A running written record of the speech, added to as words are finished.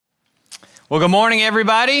Well, good morning,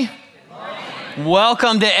 everybody. Good morning.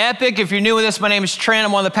 Welcome to Epic. If you're new with us, my name is Trent.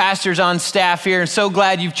 I'm one of the pastors on staff here, and so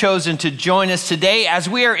glad you've chosen to join us today as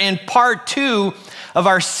we are in part 2 of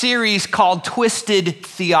our series called Twisted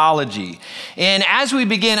Theology. And as we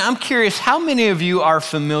begin, I'm curious, how many of you are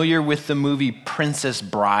familiar with the movie Princess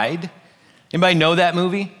Bride? Anybody know that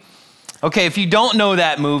movie? Okay, if you don't know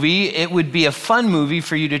that movie, it would be a fun movie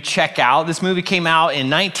for you to check out. This movie came out in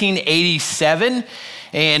 1987.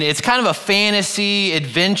 And it's kind of a fantasy,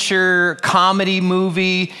 adventure, comedy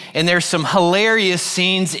movie. And there's some hilarious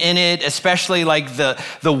scenes in it, especially like the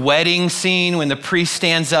wedding scene when the priest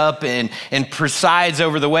stands up and presides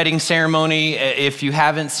over the wedding ceremony. If you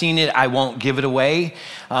haven't seen it, I won't give it away.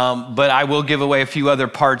 But I will give away a few other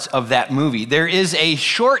parts of that movie. There is a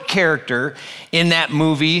short character in that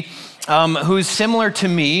movie who's similar to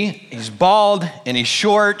me. He's bald and he's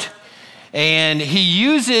short. And he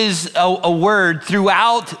uses a word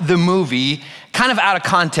throughout the movie, kind of out of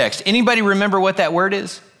context. Anybody remember what that word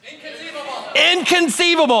is? Inconceivable.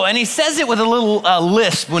 Inconceivable. And he says it with a little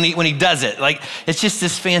lisp when he does it. Like, it's just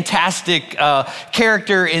this fantastic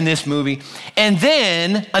character in this movie. And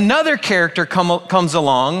then another character comes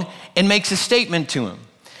along and makes a statement to him.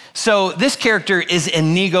 So this character is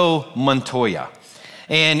Inigo Montoya.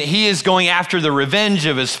 And he is going after the revenge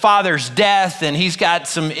of his father's death, and he's got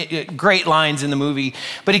some great lines in the movie.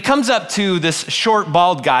 But he comes up to this short,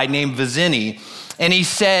 bald guy named Vizzini, and he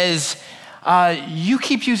says, you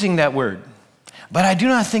keep using that word, but I do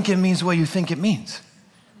not think it means what you think it means.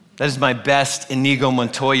 That is my best Inigo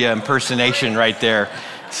Montoya impersonation right there.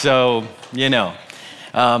 So, you know,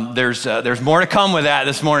 there's more to come with that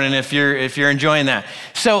this morning if you're enjoying that.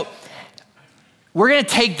 So, we're going to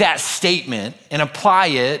take that statement and apply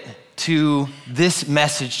it to this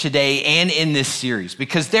message today and in this series,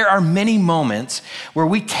 because there are many moments where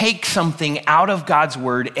we take something out of God's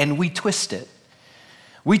word and we twist it.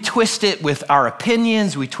 We twist it with our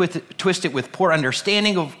opinions, we twist it with poor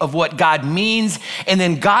understanding of what God means, and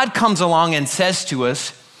then God comes along and says to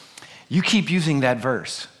us, you keep using that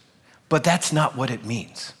verse, but that's not what it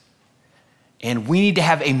means. And we need to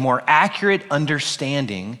have a more accurate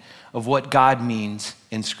understanding of what God means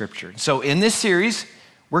in Scripture. So in this series,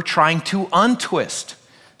 we're trying to untwist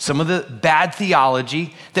some of the bad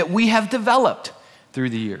theology that we have developed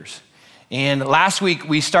through the years. And last week,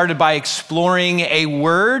 we started by exploring a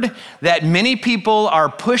word that many people are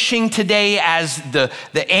pushing today as the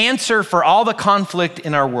answer for all the conflict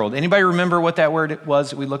in our world. Anybody remember what that word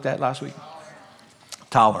was that we looked at last week?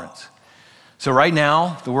 Tolerance. So right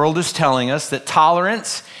now, the world is telling us that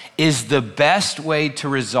tolerance is the best way to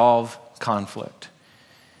resolve conflict.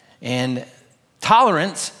 And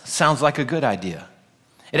tolerance sounds like a good idea.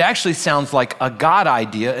 It actually sounds like a God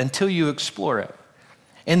idea until you explore it.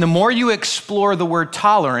 And the more you explore the word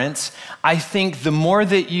tolerance, I think the more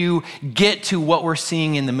that you get to what we're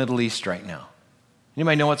seeing in the Middle East right now.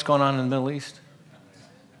 Anybody know what's going on in the Middle East?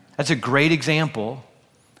 That's a great example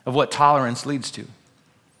of what tolerance leads to.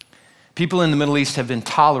 People in the Middle East have been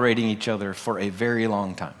tolerating each other for a very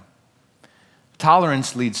long time.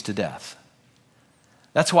 Tolerance leads to death.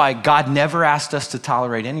 That's why God never asked us to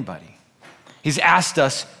tolerate anybody. He's asked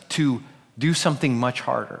us to do something much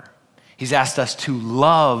harder. He's asked us to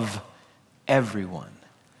love everyone.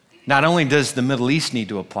 Not only does the Middle East need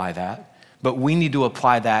to apply that, but we need to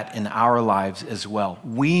apply that in our lives as well.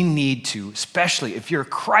 We need to, especially if you're a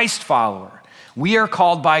Christ follower, we are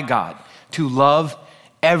called by God to love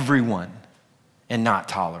everyone and not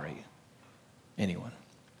tolerate anyone.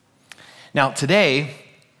 Now, today,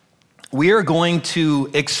 we are going to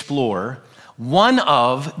explore one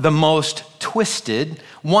of the most twisted,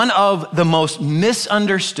 one of the most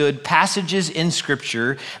misunderstood passages in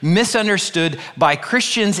Scripture, misunderstood by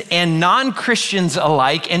Christians and non-Christians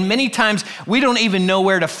alike. And many times, we don't even know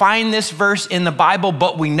where to find this verse in the Bible,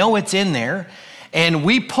 but we know it's in there. And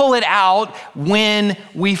we pull it out when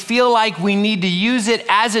we feel like we need to use it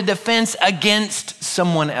as a defense against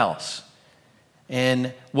someone else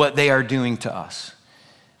and what they are doing to us.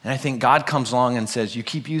 And I think God comes along and says, you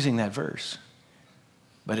keep using that verse,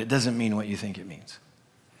 but it doesn't mean what you think it means.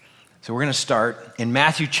 So we're going to start in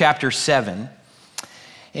Matthew chapter 7.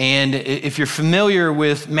 And if you're familiar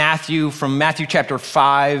with Matthew, from Matthew chapter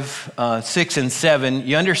 5, 6, and 7,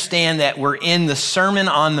 you understand that we're in the Sermon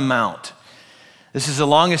on the Mount. This is the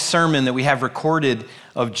longest sermon that we have recorded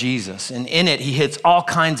of Jesus. And in it, he hits all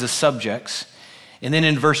kinds of subjects. And then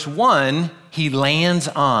in verse 1, he lands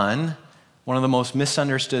on one of the most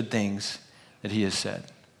misunderstood things that he has said.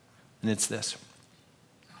 And it's this: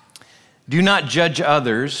 do not judge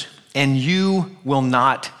others, and you will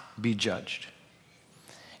not be judged.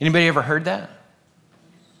 Anybody ever heard that?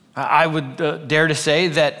 I would dare to say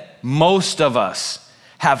that most of us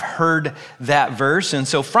have heard that verse. And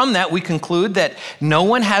so from that, we conclude that no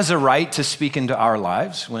one has a right to speak into our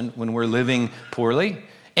lives when we're living poorly.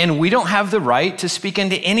 And we don't have the right to speak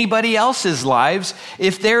into anybody else's lives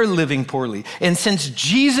if they're living poorly. And since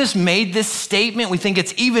Jesus made this statement, we think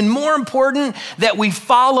it's even more important that we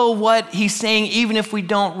follow what he's saying, even if we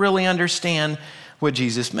don't really understand what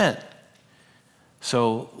Jesus meant.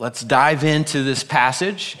 So let's dive into this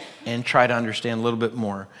passage and try to understand a little bit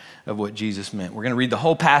more of what Jesus meant. We're going to read the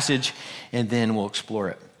whole passage and then we'll explore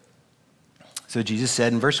it. So Jesus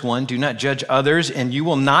said in verse 1, "Do not judge others, and you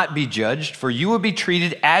will not be judged, for you will be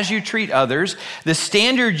treated as you treat others. The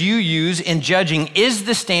standard you use in judging is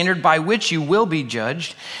the standard by which you will be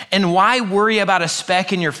judged. And why worry about a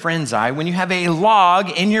speck in your friend's eye when you have a log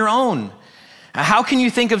in your own? How can you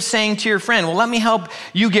think of saying to your friend, well, let me help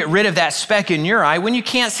you get rid of that speck in your eye when you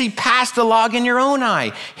can't see past the log in your own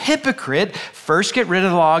eye? Hypocrite, first get rid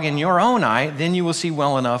of the log in your own eye, then you will see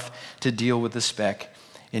well enough to deal with the speck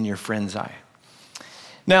in your friend's eye."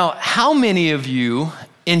 Now, how many of you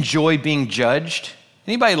enjoy being judged?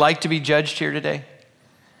 Anybody like to be judged here today?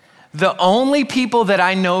 The only people that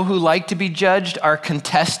I know who like to be judged are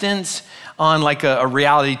contestants on like a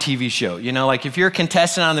reality TV show. You know, like if you're a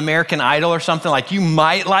contestant on American Idol or something, like you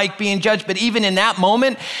might like being judged, but even in that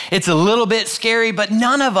moment, it's a little bit scary, but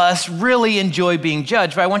none of us really enjoy being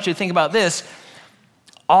judged. But I want you to think about this.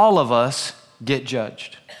 All of us get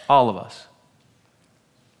judged. All of us.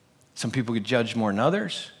 Some people get judged more than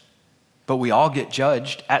others, but we all get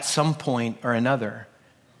judged at some point or another.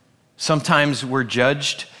 Sometimes we're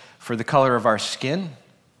judged for the color of our skin.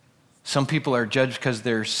 Some people are judged because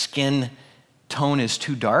their skin tone is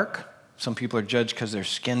too dark. Some people are judged because their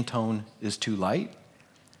skin tone is too light.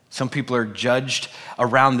 Some people are judged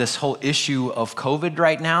around this whole issue of COVID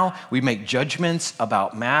right now. We make judgments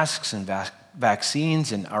about masks and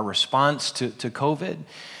vaccines and our response to COVID.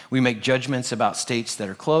 We make judgments about states that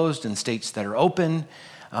are closed and states that are open.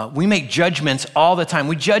 We make judgments all the time.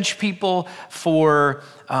 We judge people for,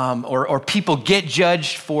 or people get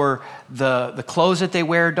judged for the clothes that they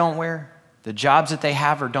wear or don't wear, the jobs that they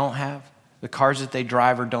have or don't have, the cars that they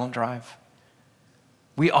drive or don't drive.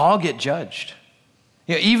 We all get judged.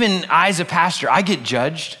 You know, even I as a pastor, I get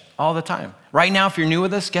judged all the time. Right now, if you're new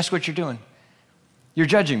with us, guess what you're doing? You're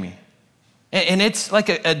judging me. And it's like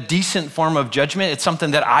a decent form of judgment. It's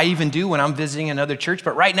something that I even do when I'm visiting another church.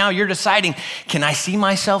 But right now you're deciding, can I see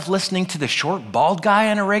myself listening to the short, bald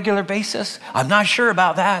guy on a regular basis? I'm not sure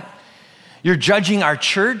about that. You're judging our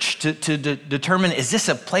church to determine, is this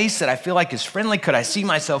a place that I feel like is friendly? Could I see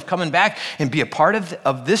myself coming back and be a part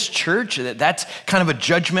of this church? That's kind of a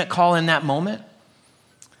judgment call in that moment.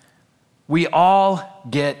 We all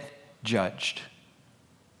get judged.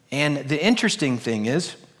 And the interesting thing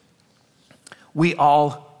is, we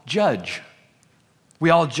all judge. We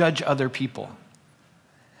all judge other people.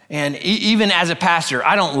 And even as a pastor,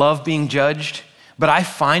 I don't love being judged, but I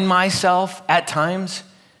find myself at times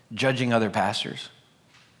judging other pastors.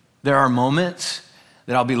 There are moments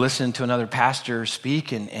that I'll be listening to another pastor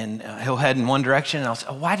speak and he'll head in one direction and I'll say,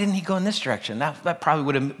 oh, why didn't he go in this direction? That probably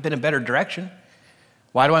would have been a better direction.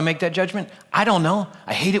 Why do I make that judgment? I don't know.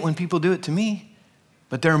 I hate it when people do it to me,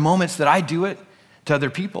 but there are moments that I do it to other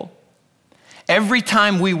people. Every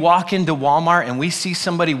time we walk into Walmart and we see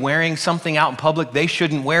somebody wearing something out in public they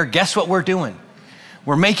shouldn't wear, guess what we're doing?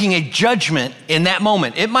 We're making a judgment in that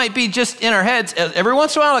moment. It might be just in our heads. Every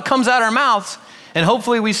once in a while it comes out our mouths and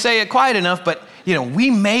hopefully we say it quiet enough, but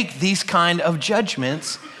we make these kind of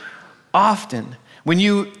judgments often. When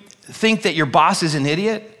you think that your boss is an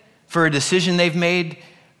idiot for a decision they've made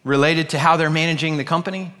related to how they're managing the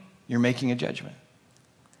company, you're making a judgment.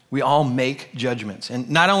 We all make judgments. And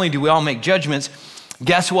not only do we all make judgments,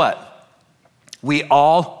 guess what? We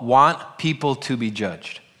all want people to be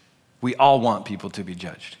judged. We all want people to be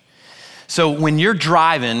judged. So when you're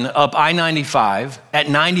driving up I-95 at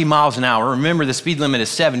 90 miles an hour, remember the speed limit is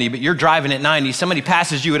 70, but you're driving at 90, somebody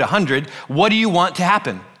passes you at 100, what do you want to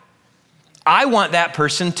happen? I want that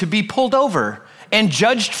person to be pulled over and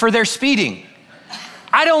judged for their speeding.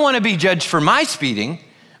 I don't want to be judged for my speeding,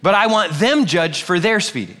 but I want them judged for their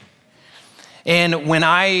speeding. And when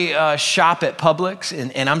I shop at Publix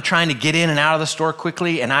and I'm trying to get in and out of the store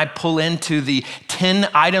quickly and I pull into the 10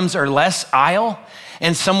 items or less aisle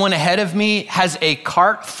and someone ahead of me has a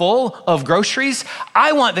cart full of groceries,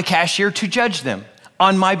 I want the cashier to judge them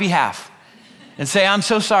on my behalf and say, I'm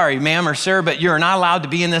so sorry, ma'am or sir, but you're not allowed to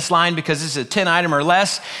be in this line because this is a 10 item or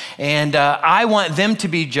less. And I want them to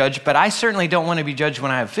be judged, but I certainly don't want to be judged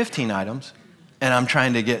when I have 15 items and I'm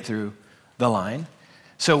trying to get through the line.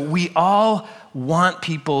 So we all want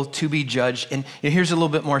people to be judged. And here's a little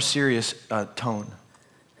bit more serious tone.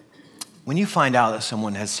 When you find out that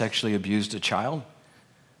someone has sexually abused a child,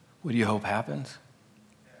 what do you hope happens?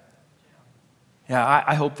 Yeah,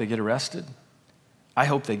 I hope they get arrested. I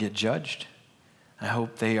hope they get judged. I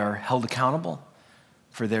hope they are held accountable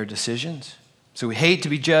for their decisions. So we hate to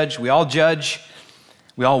be judged. We all judge.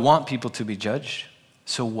 We all want people to be judged.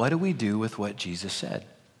 So what do we do with what Jesus said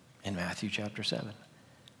in Matthew chapter 7?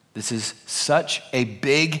 This is such a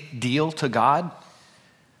big deal to God.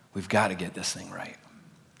 We've got to get this thing right.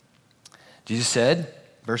 Jesus said,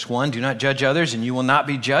 verse 1, do not judge others and you will not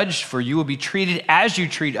be judged, for you will be treated as you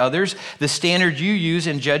treat others. The standard you use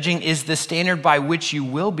in judging is the standard by which you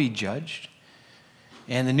will be judged.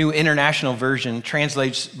 And the New International Version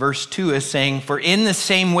translates verse 2 as saying, for in the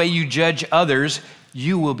same way you judge others,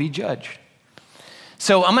 you will be judged.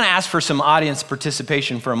 So I'm going to ask for some audience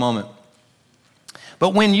participation for a moment.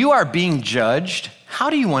 But when you are being judged, how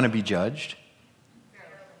do you want to be judged?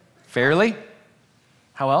 Fairly?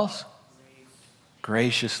 How else?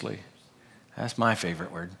 Graciously. That's my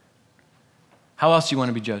favorite word. How else do you want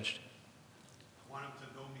to be judged? I want them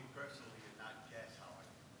to know me personally and not guess how I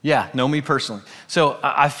feel. Yeah, know me personally. So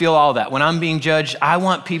I feel all that. When I'm being judged, I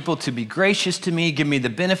want people to be gracious to me, give me the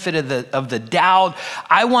benefit of the doubt.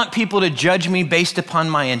 I want people to judge me based upon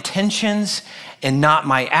my intentions and not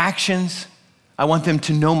my actions. I want them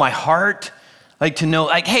to know my heart. Like to know,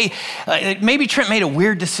 like, hey, maybe Trent made a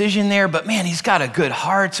weird decision there, but man, he's got a good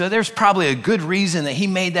heart. So there's probably a good reason that he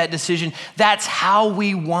made that decision. That's how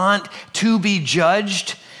we want to be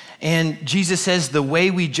judged. And Jesus says the way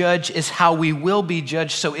we judge is how we will be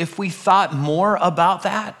judged. So if we thought more about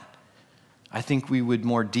that, I think we would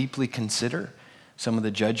more deeply consider some of the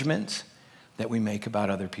judgments that we make about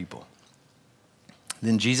other people.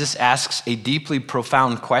 Then Jesus asks a deeply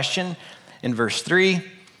profound question in verse 3.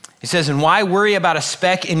 He says, and why worry about a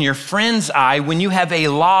speck in your friend's eye when you have a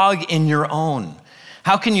log in your own?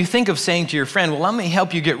 How can you think of saying to your friend, well, let me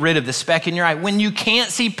help you get rid of the speck in your eye when you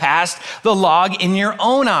can't see past the log in your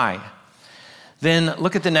own eye? Then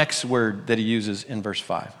look at the next word that he uses in verse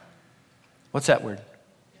 5. What's that word?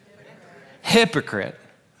 Hypocrite.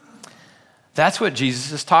 That's what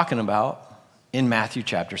Jesus is talking about in Matthew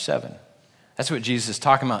chapter 7. That's what Jesus is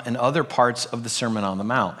talking about in other parts of the Sermon on the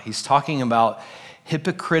Mount. He's talking about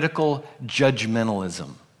hypocritical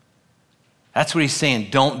judgmentalism. That's what he's saying,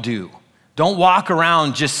 don't do. Don't walk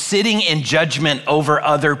around just sitting in judgment over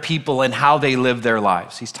other people and how they live their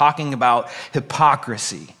lives. He's talking about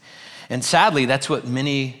hypocrisy. And sadly, that's what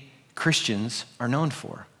many Christians are known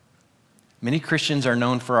for. Many Christians are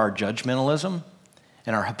known for our judgmentalism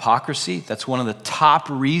and our hypocrisy. That's one of the top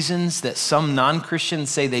reasons that some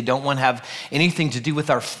non-Christians say they don't want to have anything to do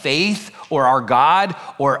with our faith or our God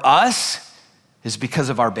or us, is because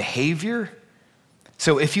of our behavior.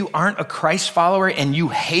 So if you aren't a Christ follower and you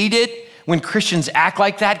hate it when Christians act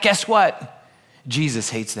like that, guess what? Jesus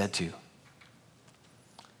hates that too.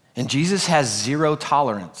 And Jesus has zero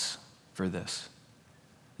tolerance for this.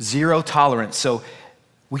 Zero tolerance. So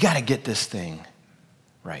we got to get this thing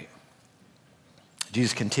right.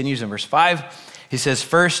 Jesus continues in verse 5. He says,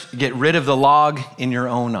 first, get rid of the log in your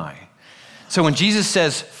own eye. So when Jesus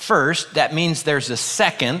says first, that means there's a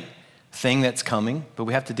second thing that's coming, but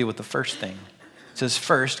we have to deal with the first thing. It says,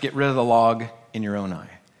 first, get rid of the log in your own eye.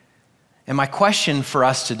 And my question for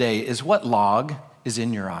us today is, what log is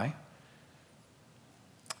in your eye?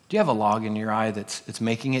 Do you have a log in your eye that's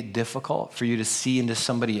making it difficult for you to see into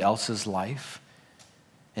somebody else's life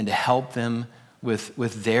and to help them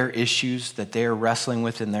with their issues that they're wrestling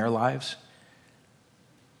with in their lives?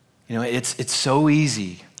 You know, it's so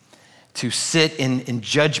easy to sit in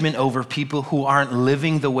judgment over people who aren't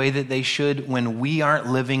living the way that they should when we aren't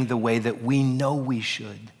living the way that we know we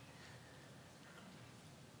should.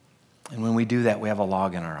 And when we do that, we have a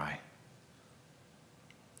log in our eye.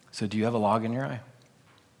 So do you have a log in your eye?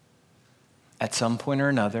 At some point or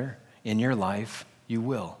another in your life, you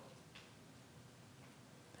will.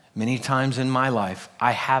 Many times in my life,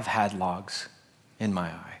 I have had logs in my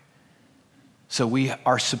eye. So we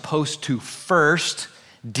are supposed to first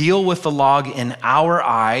deal with the log in our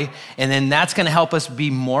eye, and then that's going to help us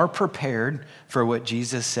be more prepared for what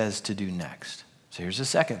Jesus says to do next. So here's the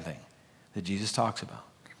second thing that Jesus talks about.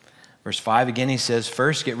 Verse 5 again, he says,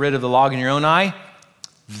 first, get rid of the log in your own eye.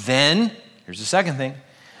 Then, here's the second thing,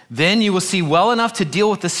 then you will see well enough to deal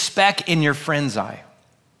with the speck in your friend's eye.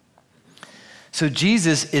 So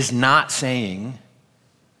Jesus is not saying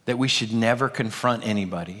that we should never confront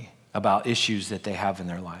anybody about issues that they have in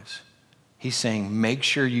their lives. He's saying, make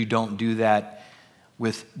sure you don't do that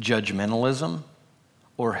with judgmentalism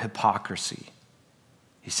or hypocrisy.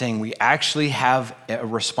 He's saying we actually have a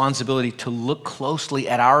responsibility to look closely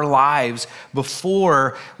at our lives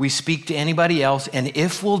before we speak to anybody else. And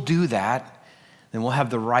if we'll do that, then we'll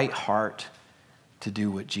have the right heart to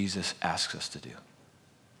do what Jesus asks us to do.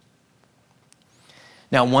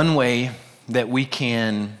 Now, one way that we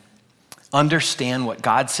can understand what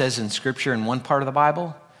God says in Scripture in one part of the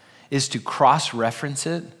Bible is to cross-reference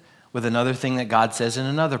it with another thing that God says in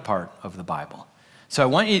another part of the Bible. So I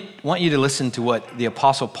want you to listen to what the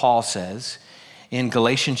Apostle Paul says in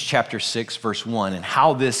Galatians chapter 6, verse 1, and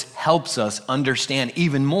how this helps us understand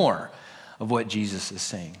even more of what Jesus is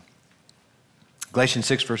saying. Galatians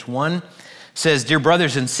 6, verse 1 says, "Dear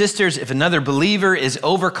brothers and sisters, if another believer is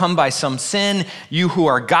overcome by some sin, you who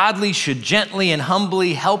are godly should gently and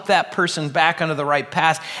humbly help that person back onto the right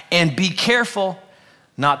path, and be careful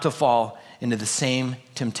not to fall into the same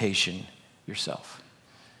temptation yourself."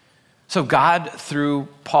 So God, through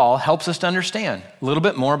Paul, helps us to understand a little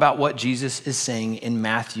bit more about what Jesus is saying in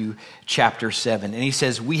Matthew chapter 7. And he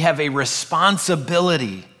says, we have a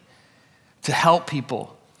responsibility to help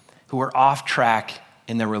people who are off track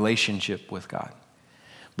in their relationship with God.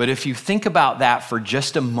 But if you think about that for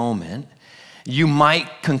just a moment, you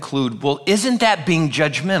might conclude, well, isn't that being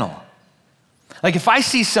judgmental? Like if I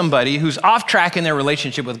see somebody who's off track in their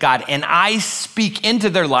relationship with God and I speak into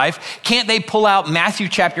their life, can't they pull out Matthew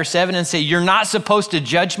chapter 7 and say, you're not supposed to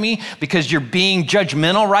judge me because you're being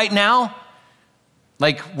judgmental right now?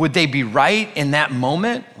 Like, would they be right in that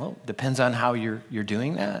moment? Well, it depends on how you're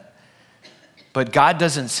doing that. But God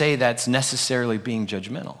doesn't say that's necessarily being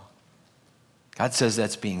judgmental. God says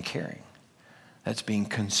that's being caring. That's being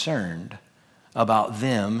concerned about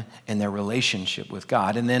them and their relationship with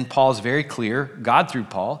God. And then Paul's very clear, God through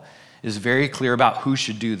Paul, is very clear about who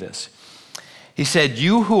should do this. He said,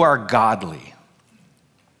 you who are godly.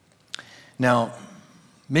 Now,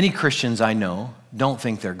 many Christians I know don't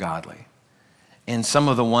think they're godly. And some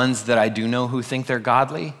of the ones that I do know who think they're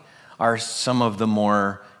godly are some of the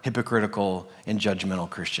more hypocritical and judgmental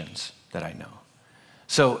Christians that I know.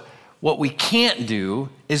 So what we can't do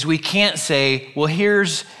is we can't say, well,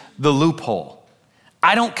 here's the loophole.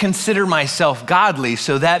 I don't consider myself godly,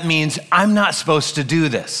 so that means I'm not supposed to do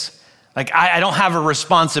this. Like, I don't have a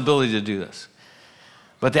responsibility to do this.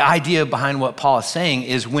 But the idea behind what Paul is saying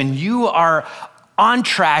is when you are on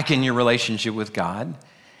track in your relationship with God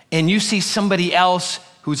and you see somebody else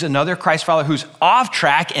who's another Christ follower who's off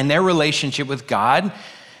track in their relationship with God,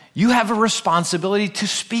 you have a responsibility to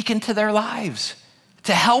speak into their lives,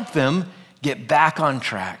 to help them get back on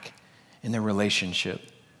track in their relationship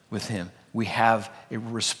with Him. We have a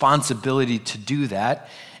responsibility to do that.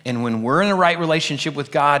 And when we're in a right relationship with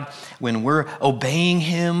God, when we're obeying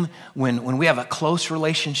Him, when we have a close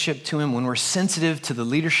relationship to Him, when we're sensitive to the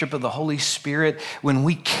leadership of the Holy Spirit, when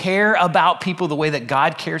we care about people the way that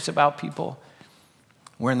God cares about people,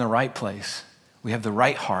 we're in the right place. We have the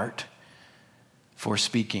right heart for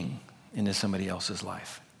speaking into somebody else's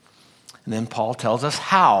life. And then Paul tells us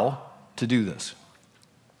how to do this.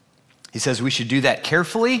 He says we should do that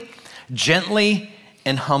carefully, gently,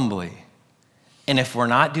 and humbly. And if we're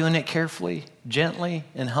not doing it carefully, gently,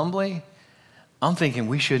 and humbly, I'm thinking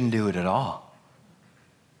we shouldn't do it at all.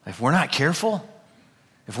 If we're not careful,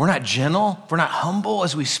 if we're not gentle, if we're not humble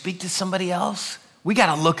as we speak to somebody else, we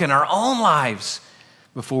got to look in our own lives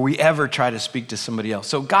before we ever try to speak to somebody else.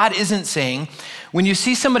 So God isn't saying, when you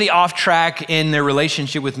see somebody off track in their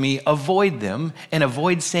relationship with me, avoid them and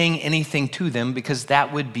avoid saying anything to them because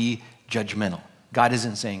that would be judgmental. God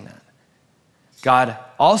isn't saying that. God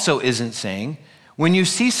also isn't saying, when you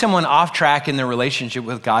see someone off track in their relationship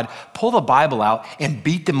with God, pull the Bible out and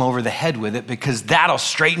beat them over the head with it because that'll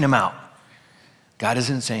straighten them out. God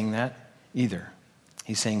isn't saying that either.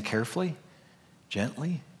 He's saying carefully,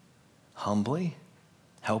 gently, humbly,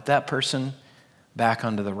 help that person back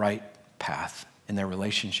onto the right path in their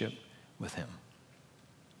relationship with Him.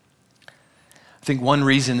 I think one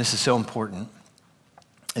reason this is so important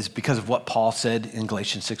is because of what Paul said in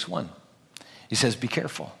Galatians 6:1. He says, be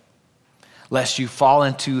careful, lest you fall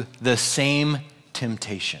into the same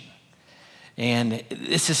temptation. And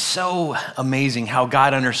this is so amazing how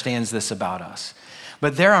God understands this about us.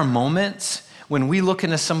 But there are moments when we look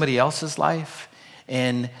into somebody else's life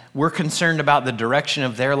and we're concerned about the direction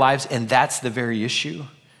of their lives, and that's the very issue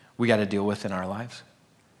we got to deal with in our lives.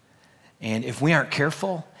 And if we aren't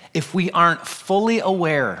careful, if we aren't fully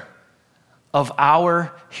aware of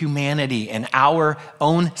our humanity and our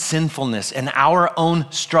own sinfulness and our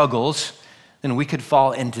own struggles, then we could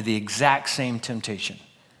fall into the exact same temptation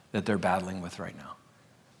that they're battling with right now.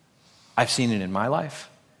 I've seen it in my life.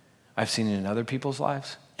 I've seen it in other people's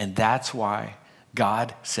lives. And that's why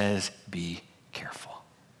God says, be careful.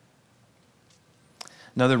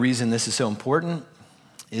 Another reason this is so important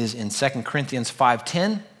is in 2 Corinthians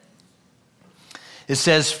 5:10. It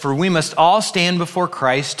says, "For we must all stand before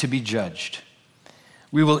Christ to be judged.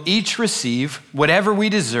 We will each receive whatever we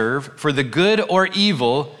deserve for the good or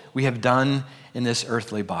evil we have done in this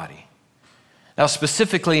earthly body." Now,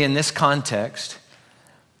 specifically in this context,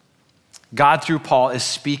 God through Paul is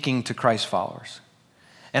speaking to Christ followers.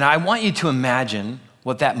 And I want you to imagine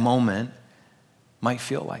what that moment might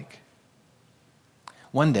feel like.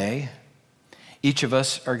 One day, each of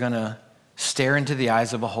us are going to stare into the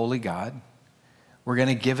eyes of a holy God. We're going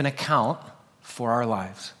to give an account for our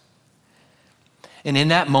lives. And in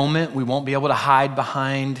that moment, we won't be able to hide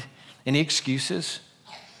behind any excuses.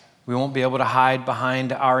 We won't be able to hide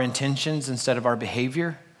behind our intentions instead of our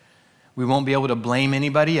behavior. We won't be able to blame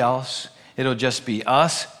anybody else. It'll just be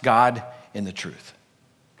us, God, and the truth.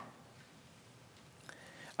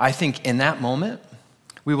 I think in that moment,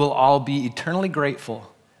 we will all be eternally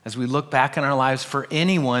grateful as we look back in our lives for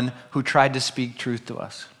anyone who tried to speak truth to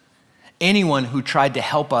us. Anyone who tried to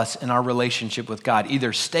help us in our relationship with God,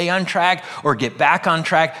 either stay on track or get back on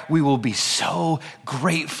track. We will be so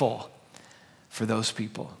grateful for those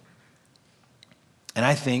people. And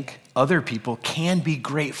I think other people can be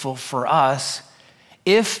grateful for us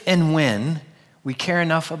if and when we care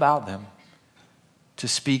enough about them to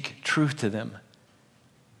speak truth to them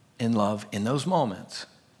in love in those moments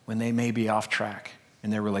when they may be off track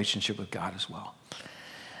in their relationship with God as well.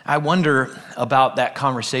 I wonder about that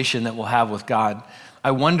conversation that we'll have with God. I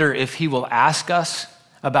wonder if he will ask us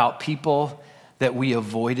about people that we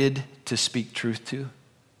avoided to speak truth to.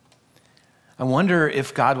 I wonder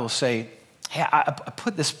if God will say, hey, I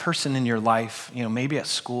put this person in your life, maybe at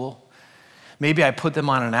school. Maybe I put them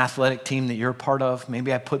on an athletic team that you're a part of.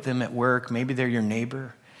 Maybe I put them at work. Maybe they're your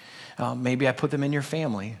neighbor. Maybe I put them in your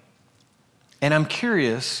family. And I'm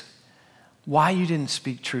curious why you didn't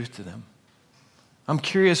speak truth to them. I'm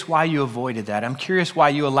curious why you avoided that. I'm curious why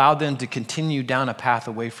you allowed them to continue down a path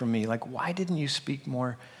away from me. Like, why didn't you speak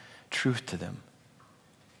more truth to them?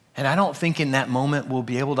 And I don't think in that moment we'll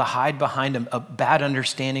be able to hide behind a bad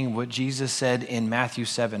understanding of what Jesus said in Matthew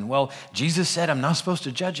 7. Well, Jesus said, I'm not supposed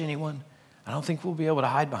to judge anyone. I don't think we'll be able to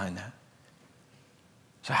hide behind that.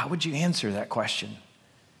 So how would you answer that question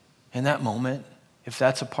in that moment if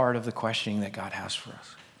that's a part of the questioning that God has for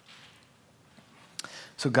us?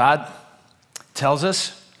 So God tells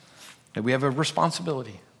us that we have a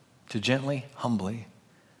responsibility to gently, humbly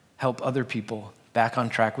help other people back on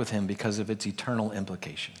track with him because of its eternal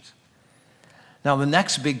implications. Now, the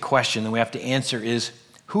next big question that we have to answer is,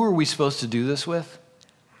 who are we supposed to do this with?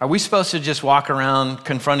 Are we supposed to just walk around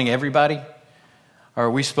confronting everybody? Or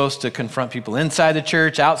are we supposed to confront people inside the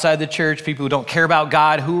church, outside the church, people who don't care about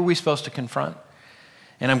God? Who are we supposed to confront?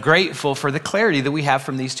 And I'm grateful for the clarity that we have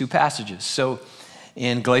from these two passages. So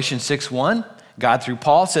in Galatians 6:1, God through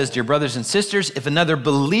Paul says, dear brothers and sisters, if another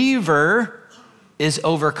believer is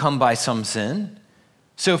overcome by some sin,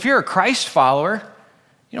 so if you're a Christ follower,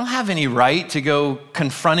 you don't have any right to go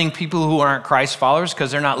confronting people who aren't Christ followers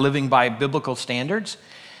because they're not living by biblical standards.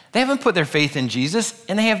 They haven't put their faith in Jesus,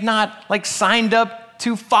 and they have not signed up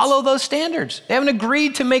to follow those standards. They haven't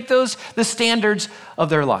agreed to make those the standards of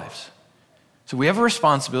their lives. So we have a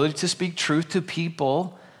responsibility to speak truth to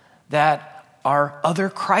people that are other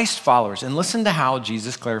Christ followers. And listen to how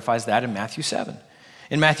Jesus clarifies that in Matthew 7.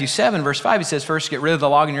 In Matthew 7, verse 5, he says, first get rid of the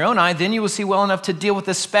log in your own eye, then you will see well enough to deal with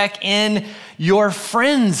the speck in your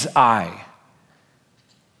friend's eye.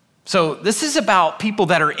 So this is about people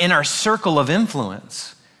that are in our circle of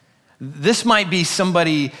influence. This might be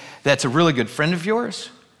somebody that's a really good friend of yours.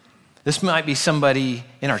 This might be somebody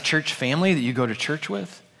in our church family that you go to church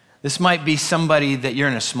with. This might be somebody that you're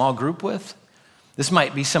in a small group with. This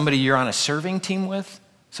might be somebody you're on a serving team with.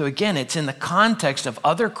 So again, it's in the context of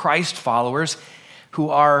other Christ followers who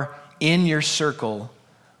are in your circle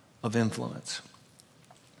of influence.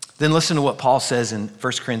 Then listen to what Paul says in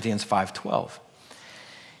 1 Corinthians 5:12.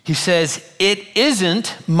 He says, it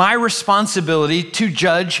isn't my responsibility to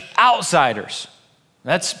judge outsiders.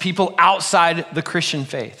 That's people outside the Christian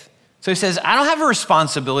faith. So he says, I don't have a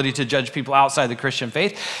responsibility to judge people outside the Christian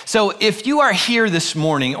faith. So if you are here this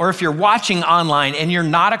morning, or if you're watching online and you're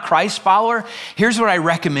not a Christ follower, here's what I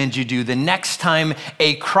recommend you do the next time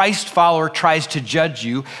a Christ follower tries to judge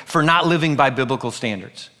you for not living by biblical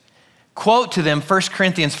standards. Quote to them 1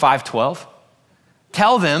 Corinthians 5:12.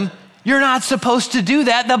 Tell them, you're not supposed to do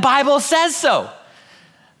that. The Bible says so.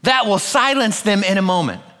 That will silence them in a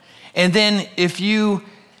moment. And then if you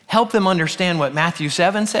help them understand what Matthew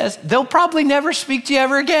 7 says, they'll probably never speak to you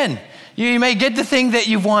ever again. You may get the thing that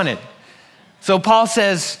you've wanted. So Paul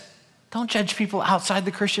says, Don't judge people outside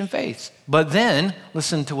the Christian faith. But then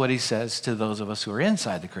listen to what he says to those of us who are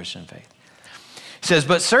inside the Christian faith. He says,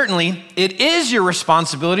 but certainly it is your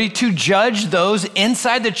responsibility to judge those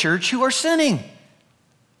inside the church who are sinning.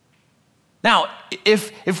 Now,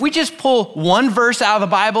 if we just pull one verse out of the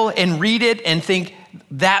Bible and read it and think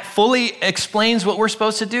that fully explains what we're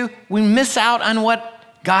supposed to do, we miss out on what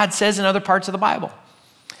God says in other parts of the Bible.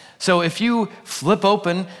 So if you flip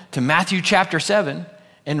open to Matthew chapter 7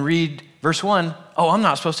 and read verse 1, I'm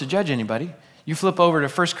not supposed to judge anybody. You flip over to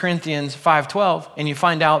 1 Corinthians 5:12 and you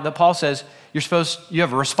find out that Paul says you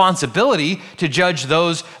have a responsibility to judge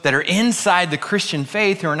those that are inside the Christian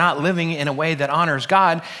faith who are not living in a way that honors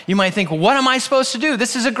God. You might think, what am I supposed to do?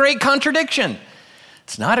 This is a great contradiction.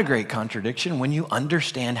 It's not a great contradiction when you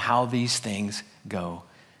understand how these things go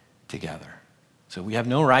together. So we have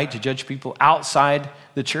no right to judge people outside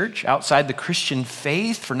the church, outside the Christian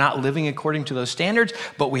faith for not living according to those standards,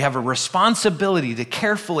 but we have a responsibility to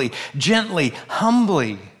carefully, gently,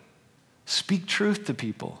 humbly speak truth to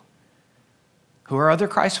people who are other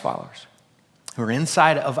Christ followers, who are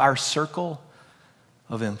inside of our circle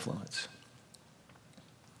of influence.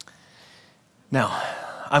 Now,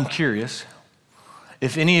 I'm curious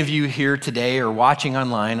if any of you here today or watching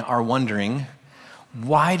online are wondering,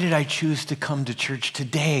 why did I choose to come to church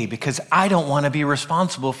today? Because I don't want to be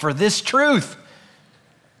responsible for this truth.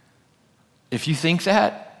 If you think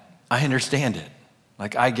that, I understand it.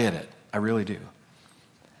 I get it. I really do.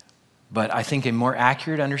 But I think a more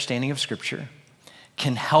accurate understanding of Scripture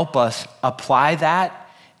can help us apply that,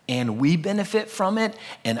 and we benefit from it,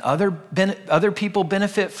 and other people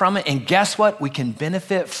benefit from it. And guess what? We can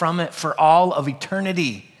benefit from it for all of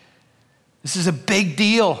eternity. This is a big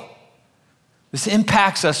deal. This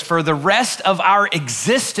impacts us for the rest of our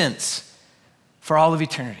existence, for all of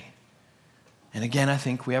eternity. And again, I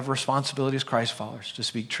think we have a responsibility as Christ followers to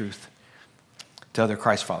speak truth to other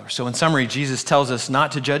Christ followers. So in summary, Jesus tells us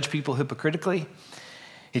not to judge people hypocritically.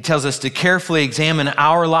 He tells us to carefully examine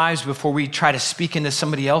our lives before we try to speak into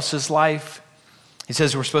somebody else's life. He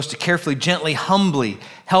says we're supposed to carefully, gently, humbly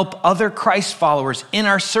help other Christ followers in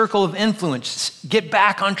our circle of influence get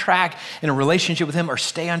back on track in a relationship with him or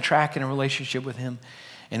stay on track in a relationship with him.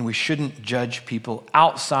 And we shouldn't judge people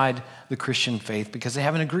outside the Christian faith because they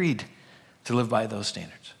haven't agreed to live by those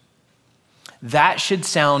standards. That should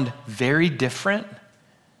sound very different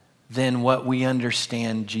than what we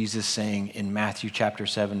understand Jesus saying in Matthew chapter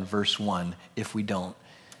 7, verse 1, if we don't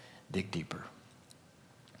dig deeper.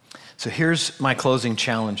 So here's my closing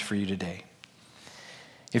challenge for you today.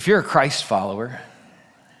 If you're a Christ follower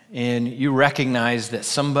and you recognize that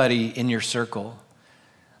somebody in your circle,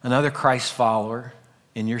 another Christ follower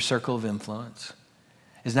in your circle of influence,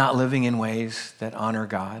 is not living in ways that honor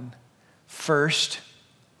God, first,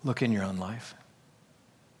 look in your own life.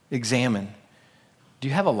 Examine. Do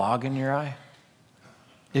you have a log in your eye?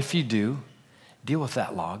 If you do, deal with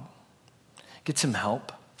that log. Get some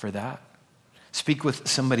help for that. Speak with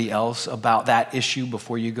somebody else about that issue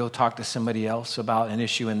before you go talk to somebody else about an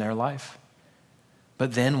issue in their life.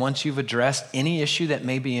 But then once you've addressed any issue that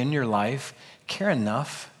may be in your life, care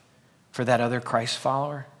enough for that other Christ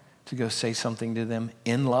follower to go say something to them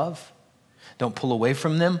in love. Don't pull away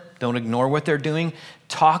from them. Don't ignore what they're doing.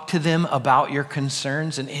 Talk to them about your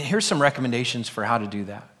concerns. And here's some recommendations for how to do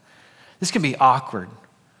that. This can be awkward.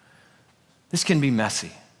 This can be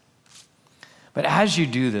messy. But as you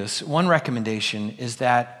do this, one recommendation is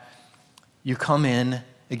that you come in,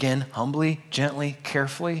 again, humbly, gently,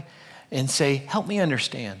 carefully, and say, help me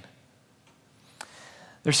understand.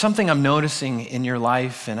 There's something I'm noticing in your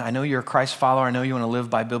life, and I know you're a Christ follower. I know you want to live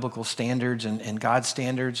by biblical standards and God's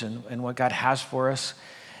standards and what God has for us.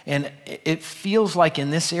 And it feels like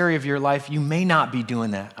in this area of your life, you may not be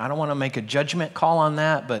doing that. I don't want to make a judgment call on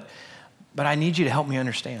that, but I need you to help me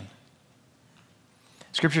understand.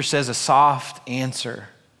 Scripture says a soft answer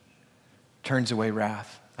turns away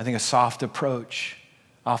wrath. I think a soft approach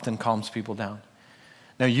often calms people down.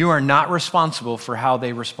 Now, you are not responsible for how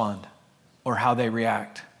they respond or how they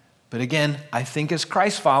react. But again, I think as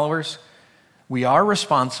Christ followers, we are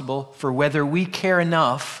responsible for whether we care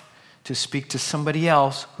enough to speak to somebody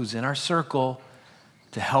else who's in our circle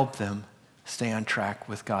to help them stay on track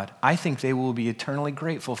with God. I think they will be eternally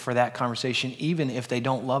grateful for that conversation, even if they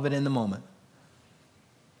don't love it in the moment.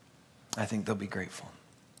 I think they'll be grateful.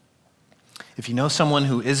 If you know someone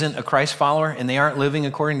who isn't a Christ follower and they aren't living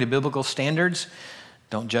according to biblical standards,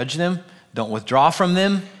 don't judge them. Don't withdraw from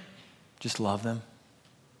them. Just love them.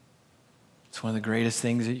 It's one of the greatest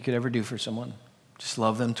things that you could ever do for someone. Just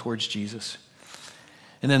love them towards Jesus.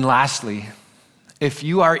 And then lastly, if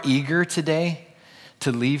you are eager today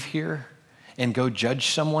to leave here and go judge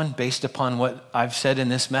someone based upon what I've said in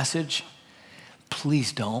this message,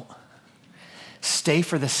 please don't. Stay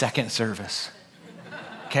for the second service,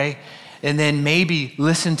 okay? And then maybe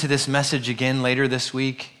listen to this message again later this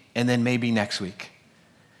week, and then maybe next week.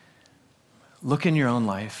 Look in your own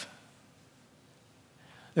life.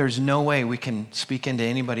 There's no way we can speak into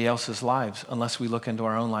anybody else's lives unless we look into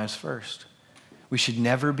our own lives first. We should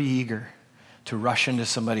never be eager to rush into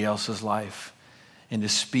somebody else's life and to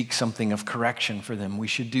speak something of correction for them. We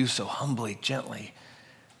should do so humbly, gently,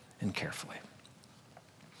 and carefully.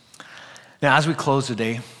 Now, as we close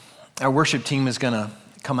today, our worship team is going to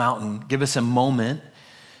come out and give us a moment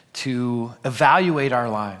to evaluate our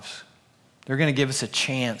lives. They're going to give us a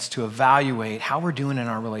chance to evaluate how we're doing in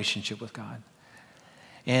our relationship with God.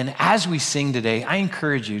 And as we sing today, I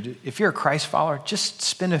encourage you to, if you're a Christ follower, just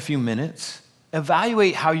spend a few minutes,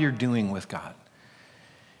 evaluate how you're doing with God.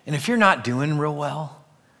 And if you're not doing real well,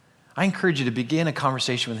 I encourage you to begin a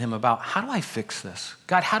conversation with him about, how do I fix this?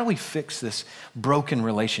 God, how do we fix this broken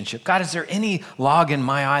relationship? God, is there any log in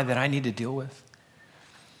my eye that I need to deal with?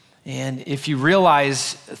 And if you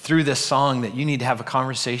realize through this song that you need to have a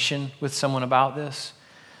conversation with someone about this,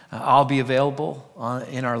 I'll be available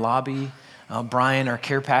in our lobby. Brian, our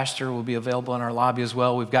care pastor, will be available in our lobby as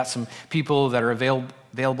well. We've got some people that are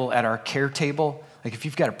available at our care table. Like if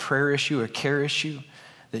you've got a prayer issue, a care issue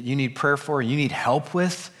that you need prayer for, you need help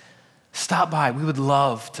with, stop by. We would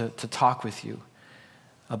love to talk with you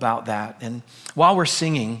about that. And while we're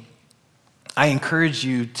singing, I encourage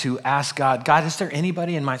you to ask God, is there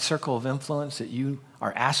anybody in my circle of influence that you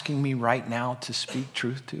are asking me right now to speak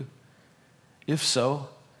truth to? If so,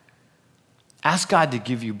 ask God to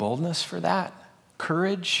give you boldness for that,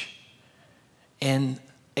 courage, and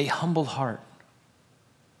a humble heart.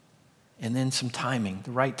 And then some timing,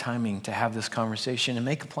 the right timing to have this conversation and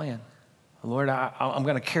make a plan. Lord, I'm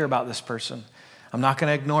going to care about this person. I'm not going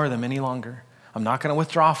to ignore them any longer. I'm not going to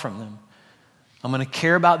withdraw from them. I'm going to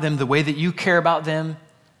care about them the way that you care about them, and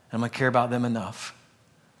I'm going to care about them enough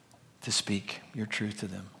to speak your truth to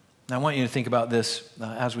them. Now, I want you to think about this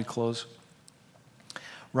as we close.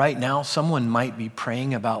 Right now, someone might be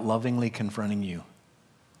praying about lovingly confronting you.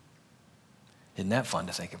 Isn't that fun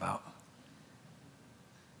to think about?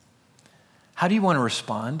 How do you want to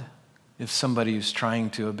respond if somebody is trying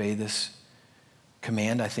to obey this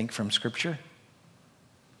command, I think, from Scripture?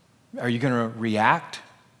 Are you going to react?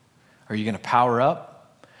 Are you going to power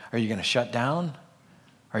up? Are you going to shut down?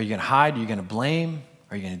 Are you going to hide? Are you going to blame?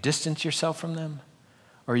 Are you going to distance yourself from them?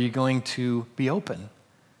 Or are you going to be open?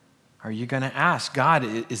 Are you going to ask, God,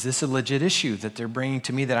 is this a legit issue that they're bringing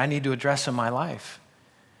to me that I need to address in my life?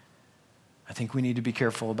 I think we need to be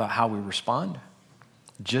careful about how we respond,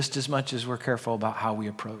 just as much as we're careful about how we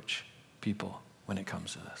approach people when it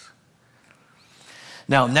comes to this.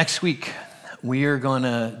 Now, next week, we are going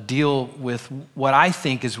to deal with what I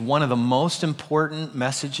think is one of the most important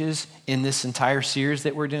messages in this entire series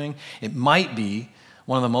that we're doing. It might be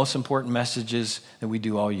one of the most important messages that we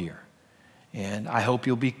do all year. And I hope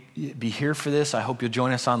you'll be here for this. I hope you'll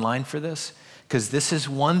join us online for this, because this is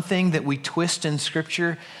one thing that we twist in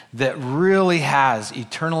Scripture that really has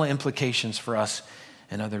eternal implications for us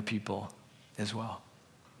and other people as well.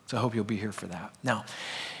 So I hope you'll be here for that. Now,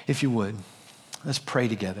 if you would, let's pray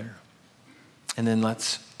together, and then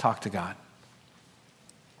let's talk to God.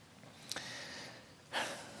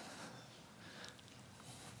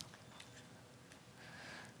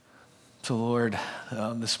 So Lord,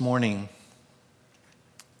 this morning,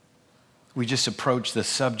 we just approach this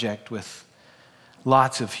subject with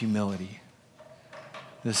lots of humility.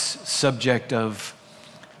 This subject of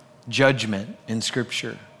judgment in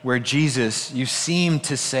Scripture, where Jesus, you seem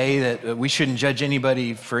to say that we shouldn't judge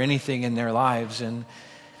anybody for anything in their lives. And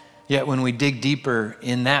yet when we dig deeper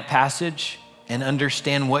in that passage and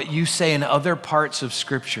understand what you say in other parts of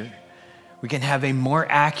Scripture, we can have a more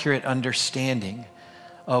accurate understanding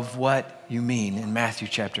of what you mean in Matthew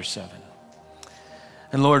chapter 7.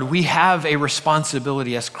 And Lord, we have a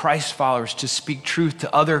responsibility as Christ followers to speak truth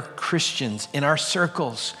to other Christians in our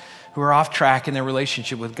circles who are off track in their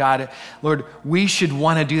relationship with God. Lord, we should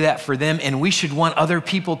want to do that for them, and we should want other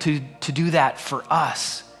people to do that for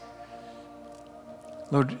us.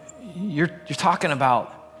 Lord, you're talking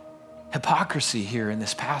about hypocrisy here in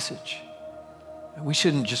this passage. We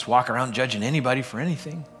shouldn't just walk around judging anybody for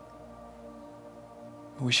anything.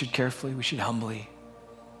 We should carefully, we should humbly,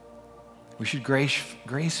 we should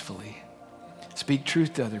gracefully speak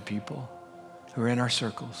truth to other people who are in our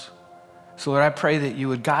circles. So Lord, I pray that you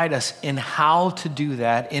would guide us in how to do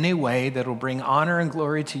that in a way that will bring honor and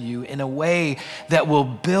glory to you, in a way that will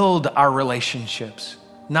build our relationships,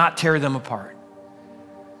 not tear them apart.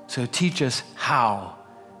 So teach us how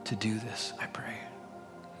to do this, I pray.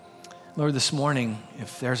 Lord, this morning,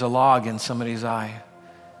 if there's a log in somebody's eye,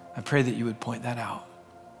 I pray that you would point that out.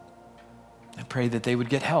 I pray that they would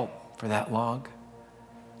get help for that log.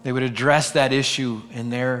 They would address that issue in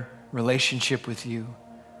their relationship with you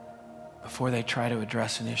before they try to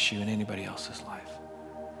address an issue in anybody else's life.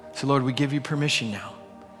 So Lord, we give you permission now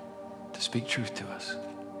to speak truth to us.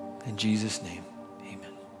 In Jesus' name.